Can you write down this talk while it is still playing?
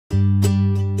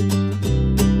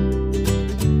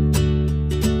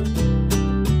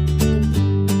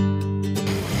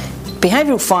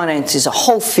behavioural finance is a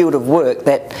whole field of work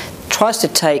that tries to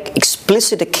take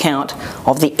explicit account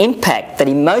of the impact that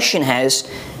emotion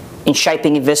has in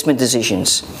shaping investment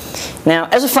decisions. Now,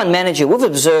 as a fund manager, we've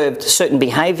observed certain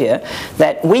behaviour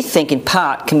that we think in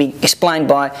part can be explained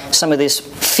by some of this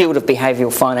field of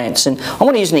behavioural finance. And I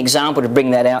want to use an example to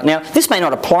bring that out. Now, this may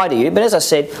not apply to you, but as I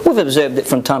said, we've observed it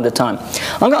from time to time.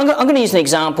 I'm going to use an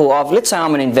example of, let's say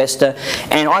I'm an investor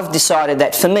and I've decided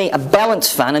that for me a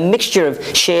balanced fund, a mixture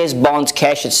of shares, bonds,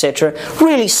 cash, etc.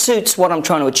 really suits what I'm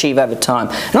trying to achieve over time.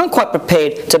 And I'm quite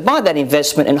prepared to buy that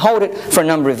investment and hold it for a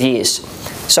number of years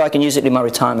so I can use it in my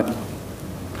retirement.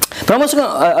 But I'm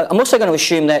also going to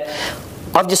assume that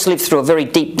I've just lived through a very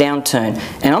deep downturn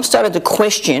and I'm starting to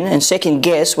question and second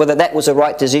guess whether that was the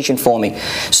right decision for me.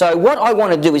 So what I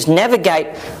want to do is navigate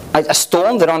a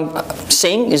storm that I'm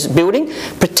seeing is building,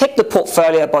 protect the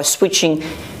portfolio by switching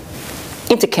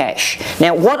into cash.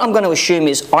 Now, what I'm going to assume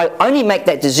is I only make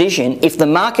that decision if the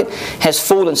market has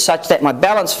fallen such that my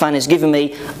balance fund has given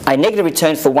me a negative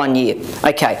return for 1 year.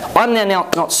 Okay, I'm now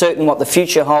not certain what the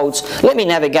future holds. Let me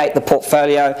navigate the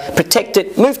portfolio, protect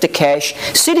it, move to cash,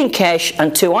 sit in cash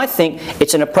until I think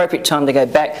it's an appropriate time to go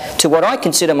back to what I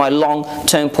consider my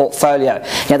long-term portfolio.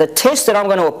 Now, the test that I'm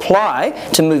going to apply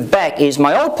to move back is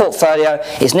my old portfolio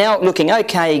is now looking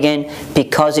okay again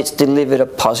because it's delivered a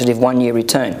positive 1 year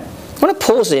return. I want to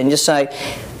pause there and just say,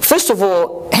 first of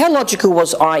all, how logical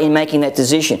was I in making that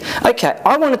decision? Okay,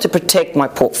 I wanted to protect my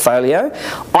portfolio.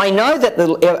 I know that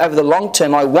over the long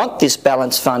term I want this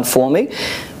balanced fund for me.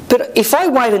 But if I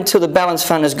wait until the balance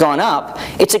fund has gone up,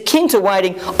 it's akin to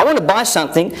waiting, I want to buy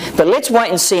something, but let's wait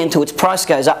and see until its price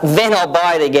goes up, then I'll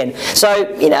buy it again.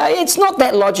 So, you know, it's not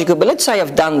that logical, but let's say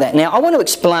I've done that. Now, I want to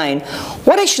explain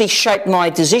what actually shaped my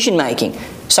decision making,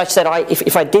 such that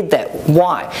if I did that,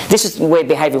 why? This is where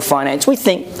behavioural finance, we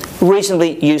think,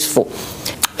 reasonably useful.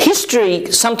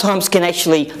 History sometimes can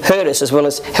actually hurt us as well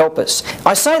as help us.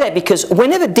 I say that because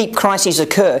whenever deep crises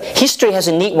occur, history has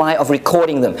a neat way of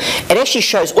recording them. It actually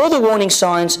shows all the warning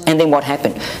signs and then what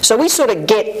happened. So we sort of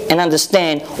get and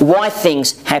understand why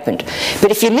things happened.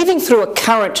 But if you're living through a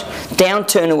current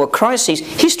downturn or a crisis,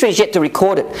 history is yet to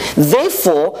record it.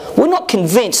 Therefore, we're not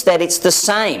convinced that it's the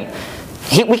same.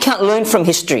 We can't learn from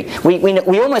history.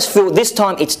 We almost feel this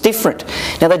time it's different.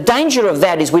 Now, the danger of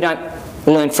that is we don't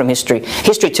learn from history.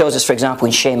 History tells us, for example,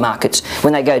 in share markets,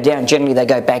 when they go down, generally they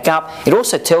go back up. It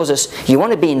also tells us you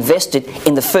want to be invested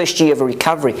in the first year of a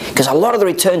recovery because a lot of the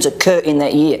returns occur in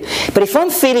that year. But if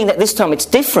I'm feeling that this time it's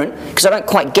different because I don't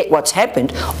quite get what's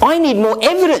happened, I need more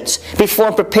evidence before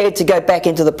I'm prepared to go back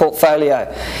into the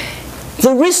portfolio.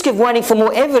 The risk of waiting for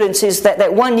more evidence is that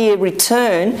that 1 year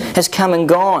return has come and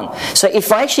gone. So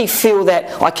if I actually feel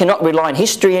that I cannot rely on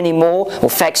history anymore or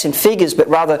facts and figures, but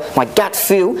rather my gut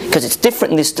feel, because it's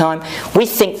different this time, we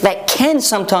think that can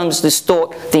sometimes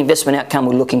distort the investment outcome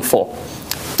we're looking for.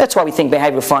 That's why we think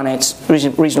behavioural finance is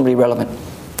reasonably relevant.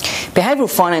 Behavioural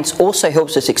finance also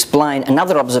helps us explain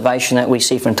another observation that we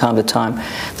see from time to time,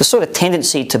 the sort of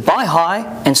tendency to buy high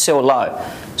and sell low.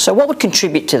 So what would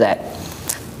contribute to that?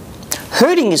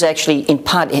 Herding is actually, in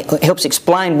part, helps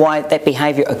explain why that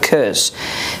behaviour occurs.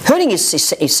 Herding is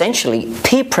essentially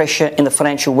peer pressure in the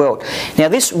financial world. Now,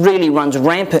 this really runs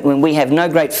rampant when we have no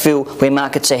great feel where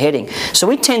markets are heading. So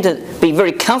we tend to be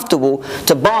very comfortable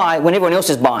to buy when everyone else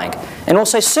is buying, and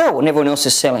also sell when everyone else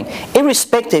is selling,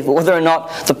 irrespective of whether or not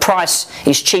the price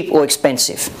is cheap or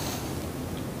expensive.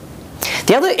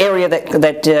 The other area that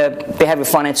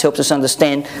behavioural finance helps us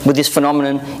understand with this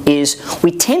phenomenon is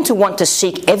we tend to want to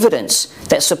seek evidence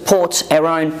that supports our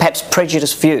own, perhaps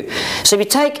prejudiced view. So if you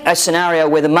take a scenario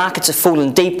where the markets have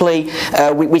fallen deeply,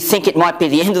 we think it might be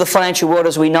the end of the financial world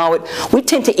as we know it, we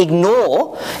tend to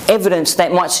ignore evidence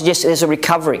that might suggest there's a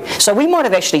recovery. So we might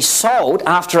have actually sold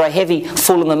after a heavy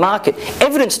fall in the market.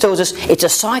 Evidence tells us it's a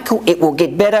cycle, it will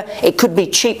get better, it could be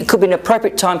cheap, it could be an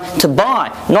appropriate time to buy,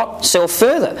 not sell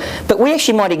further. But we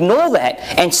actually might ignore that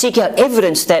and seek out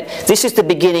evidence that this is the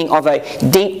beginning of a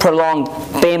deep, prolonged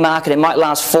bear market. It might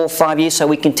last 4 or 5 years, so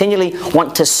we continually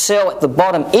want to sell at the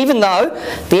bottom, even though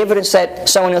the evidence that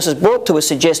someone else has brought to us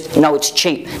suggests, no, it's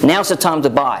cheap. Now's the time to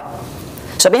buy.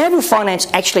 So behavioural finance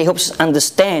actually helps us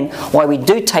understand why we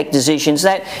do take decisions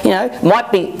that,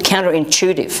 might be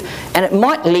counterintuitive, and it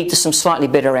might lead to some slightly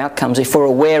better outcomes if we're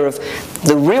aware of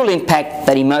the real impact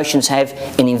that emotions have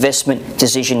in investment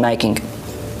decision making.